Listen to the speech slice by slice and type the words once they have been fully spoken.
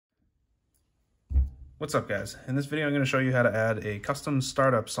What's up guys? In this video I'm going to show you how to add a custom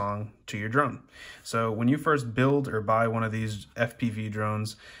startup song to your drone. So when you first build or buy one of these FPV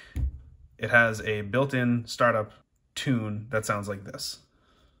drones, it has a built-in startup tune that sounds like this.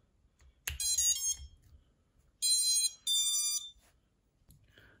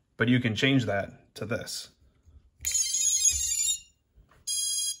 But you can change that to this.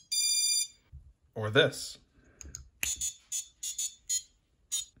 Or this.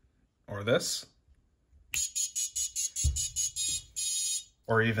 Or this.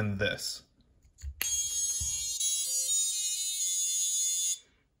 Or even this.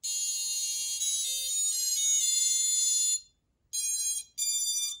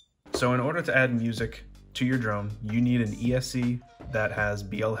 So in order to add music to your drone, you need an ESC that has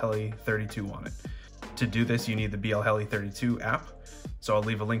BLHeli32 on it. To do this, you need the BLHeli32 app, so I'll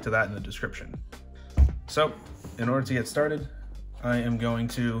leave a link to that in the description. So in order to get started, I am going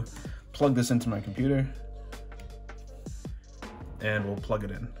to plug this into my computer, and we'll plug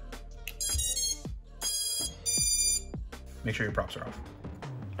it in. Make sure your props are off.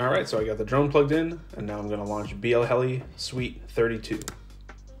 All right, so I got the drone plugged in, and now I'm gonna launch BLHeli Suite 32.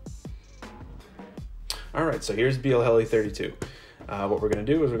 All right, so here's BLHeli32. What we're gonna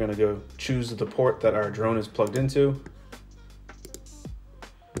do is we're gonna go choose the port that our drone is plugged into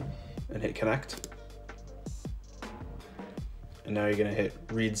and hit connect. And now you're gonna hit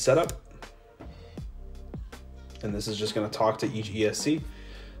read setup. And this is just gonna talk to each ESC.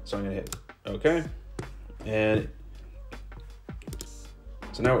 So I'm gonna hit okay. And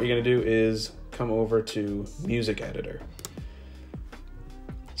so now what you're gonna do is come over to music editor.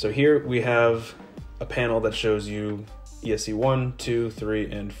 So here we have a panel that shows you ESC 1, 2,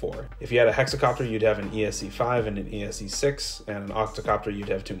 3, and 4. If you had a hexacopter, you'd have an ESC 5 and an ESC 6, and an octocopter, you'd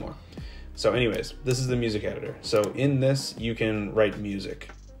have 2 more. So anyways, this is the music editor. So in this, you can write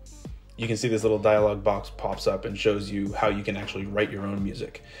music. You can see this little dialog box pops up and shows you how you can actually write your own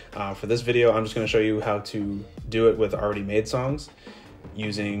music. For this video, I'm just gonna show you how to do it with already made songs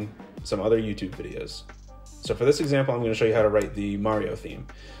using some other YouTube videos. So for this example, I'm gonna show you how to write the Mario theme.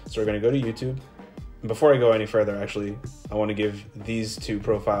 So we're gonna go to YouTube. Before I go any further, actually, I want to give these 2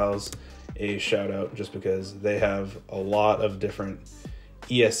 profiles a shout out just because they have a lot of different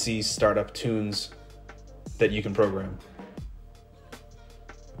ESC startup tunes that you can program.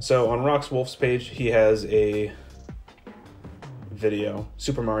 So on Wolf's page, he has a video,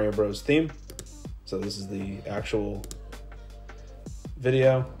 Super Mario Bros. Theme. So this is the actual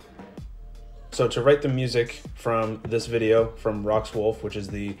video. So to write the music from this video from Wolf, which is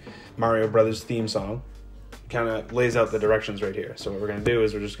the Mario Brothers theme song, kind of lays out the directions right here. So what we're gonna do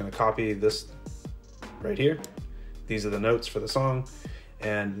is we're just gonna copy this right here. These are the notes for the song,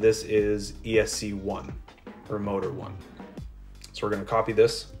 and this is ESC 1, or motor 1. So we're gonna copy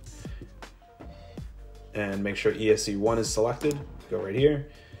this and make sure ESC 1 is selected, go right here,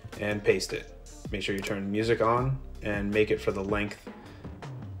 and paste it. Make sure you turn music on and make it for the length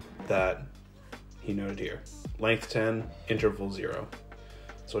that he noted here. Length 10, interval 0.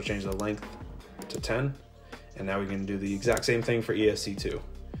 So we'll change the length to 10, and now we can do the exact same thing for ESC 2.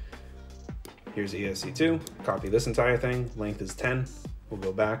 Here's ESC 2, copy this entire thing, length is 10, we'll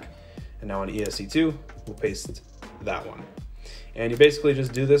go back, and now on ESC 2, we'll paste that one. And you basically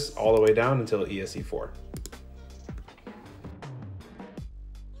just do this all the way down until ESC 4.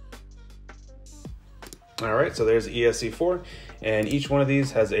 All right, so there's ESC 4, and each one of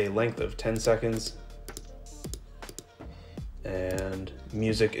these has a length of 10 seconds, and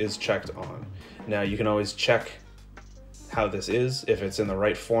music is checked on. Now you can always check how this is, if it's in the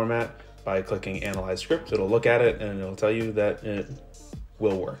right format, by clicking Analyze Script. It'll look at it and it'll tell you that it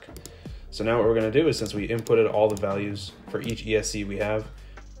will work. So now what we're gonna do is, since we inputted all the values for each ESC we have,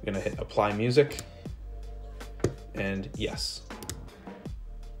 we're gonna hit Apply Music, and yes.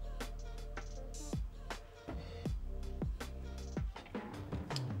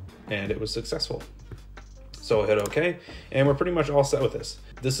 And it was successful. So we'll hit OK, and we're pretty much all set with this.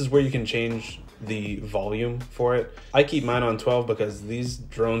 This is where you can change the volume for it. I keep mine on 12 because these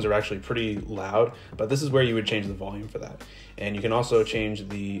drones are actually pretty loud, but this is where you would change the volume for that. And you can also change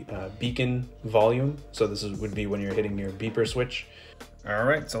the beacon volume. So this would be when you're hitting your beeper switch. All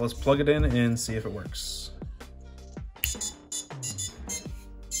right, so let's plug it in and see if it works.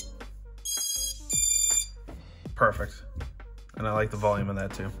 Perfect. And I like the volume of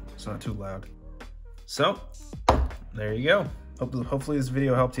that too. It's not too loud. So there you go. Hopefully this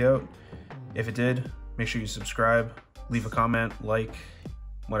video helped you out. If it did, make sure you subscribe, leave a comment, like,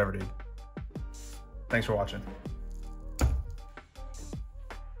 whatever, dude. Thanks for watching.